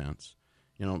make sense.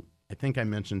 I think I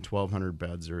mentioned 1,200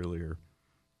 beds earlier,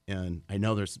 and I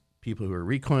know there's people who are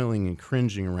recoiling and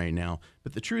cringing right now,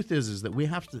 but the truth is that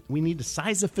we need to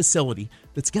size a facility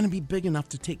that's going to be big enough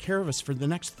to take care of us for the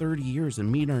next 30 years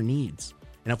and meet our needs.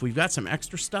 And if we've got some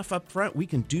extra stuff up front, we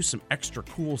can do some extra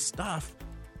cool stuff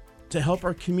to help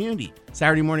our community.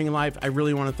 Saturday Morning Live, I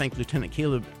really want to thank Lieutenant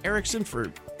Caleb Erickson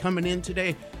for coming in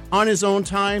today on his own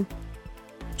time.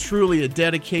 Truly a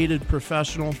dedicated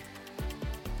professional.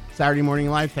 Saturday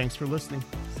Morning Live, thanks for listening.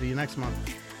 See you next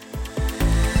month.